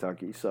against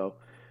Kentucky. So,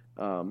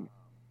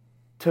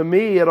 to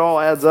me, it all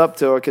adds up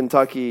to a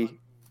Kentucky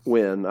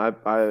win. I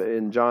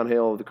in John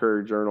Hale of the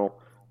Courier-Journal,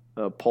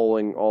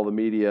 polling all the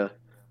media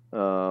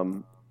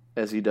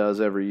as he does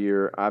every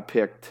year, I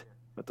picked,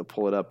 I have to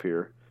pull it up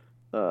here,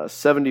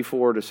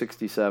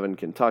 74-67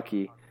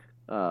 Kentucky.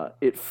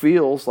 It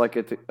feels like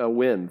it's a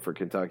win for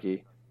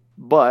Kentucky,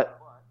 but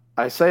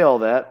I say all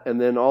that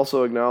and then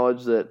also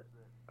acknowledge that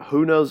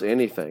who knows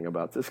anything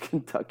about this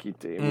Kentucky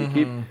team.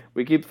 Mm-hmm.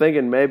 We keep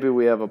thinking maybe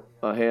we have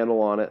a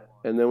handle on it,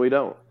 and then we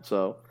don't.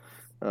 So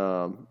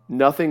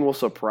nothing will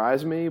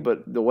surprise me,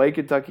 but the way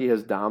Kentucky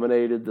has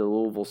dominated the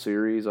Louisville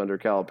series under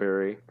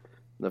Calipari,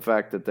 the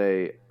fact that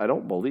they, I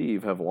don't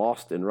believe, have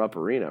lost in Rupp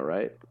Arena,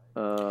 right?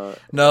 No,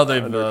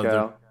 they're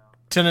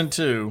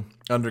 10-2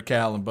 under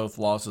Cal, and both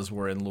losses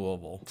were in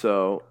Louisville.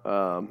 So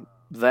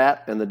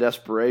that and the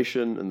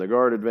desperation and the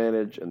guard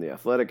advantage and the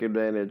athletic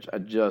advantage, I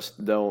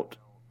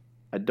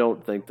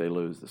don't think they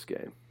lose this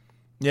game.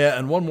 Yeah,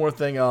 and one more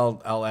thing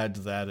I'll add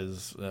to that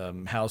is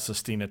how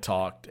Sestina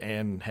talked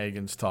and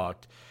Hagans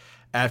talked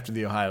after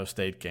the Ohio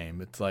State game.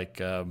 It's like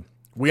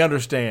we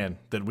understand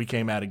that we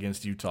came out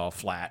against Utah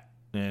flat,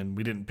 and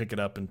we didn't pick it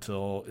up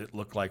until it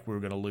looked like we were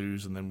going to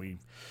lose, and then we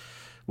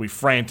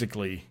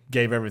frantically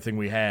gave everything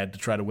we had to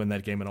try to win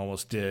that game and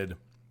almost did.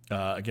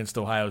 Against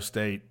Ohio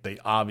State, they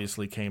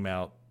obviously came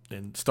out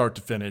and start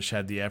to finish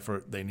had the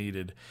effort they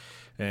needed.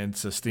 And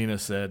Sestina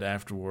said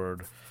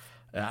afterward,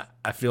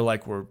 I feel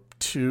like we're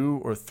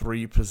 2 or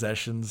 3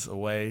 possessions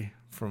away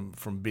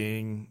from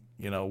being,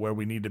 where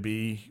we need to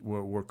be.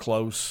 We're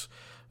close.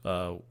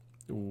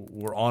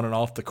 We're on and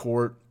off the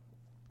court.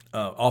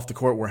 Off the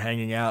court, we're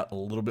hanging out a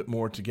little bit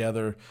more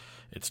together.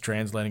 It's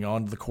translating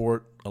onto the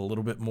court a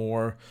little bit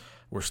more.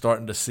 We're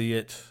starting to see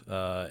it.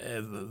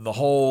 The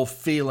whole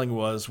feeling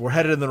was we're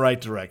headed in the right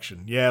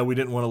direction. Yeah, we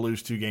didn't want to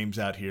lose 2 games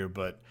out here,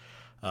 but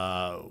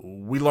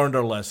we learned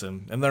our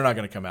lesson, and they're not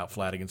going to come out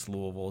flat against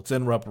Louisville. It's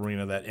in Rupp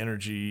Arena, that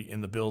energy in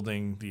the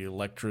building, the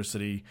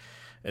electricity,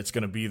 it's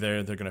going to be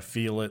there. They're going to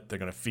feel it. They're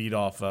going to feed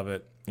off of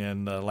it.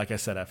 And like I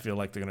said, I feel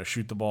like they're going to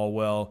shoot the ball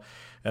well,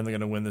 and they're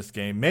going to win this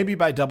game, maybe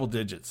by double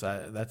digits.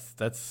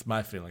 That's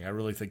my feeling. I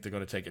really think they're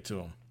going to take it to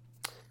them.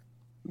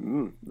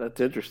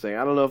 That's interesting.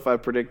 I don't know if I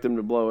predict them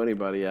to blow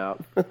anybody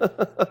out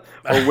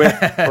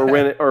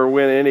or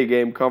win any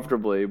game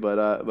comfortably,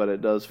 but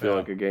it does feel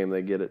like a game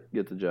they get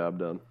the job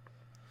done.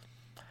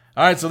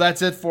 All right, so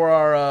that's it for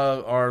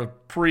our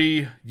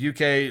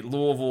pre-UK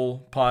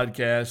Louisville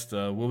podcast.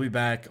 We'll be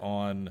back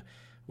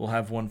we'll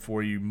have one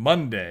for you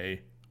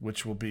Monday,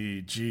 which will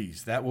be,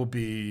 that will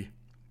be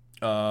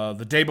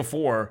the day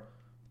before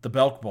the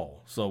Belk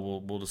Bowl. So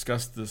we'll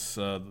discuss this,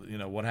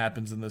 what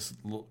happens in this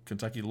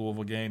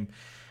Kentucky-Louisville game,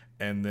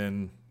 and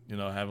then,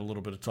 have a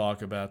little bit of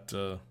talk about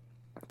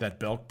that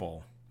Belk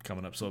Bowl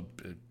coming up. So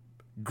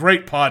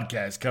great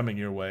podcast coming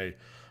your way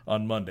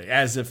on Monday,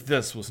 as if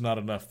this was not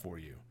enough for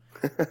you.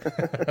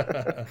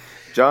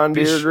 John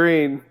Deere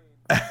Green.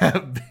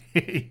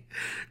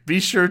 Be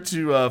sure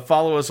to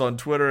follow us on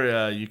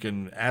Twitter. You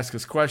can ask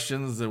us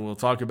questions, and we'll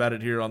talk about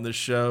it here on this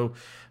show.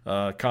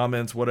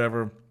 Comments,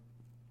 whatever.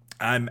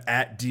 I'm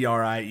at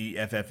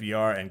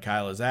DRIEFFER, and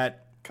Kyle is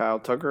at Kyle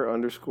Tucker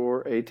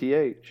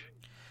 _ATH.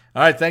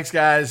 All right, thanks,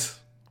 guys.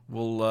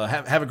 We'll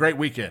have a great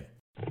weekend.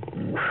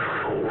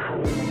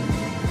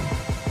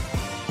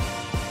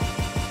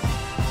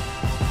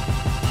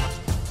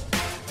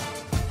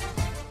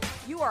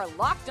 You are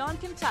Locked On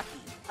Kentucky,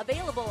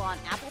 available on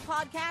Apple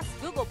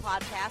Podcasts, Google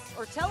Podcasts,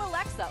 or tell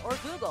Alexa or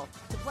Google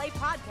to play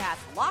podcast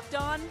Locked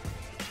On.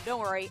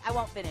 Don't worry, I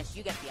won't finish.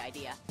 You get the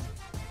idea.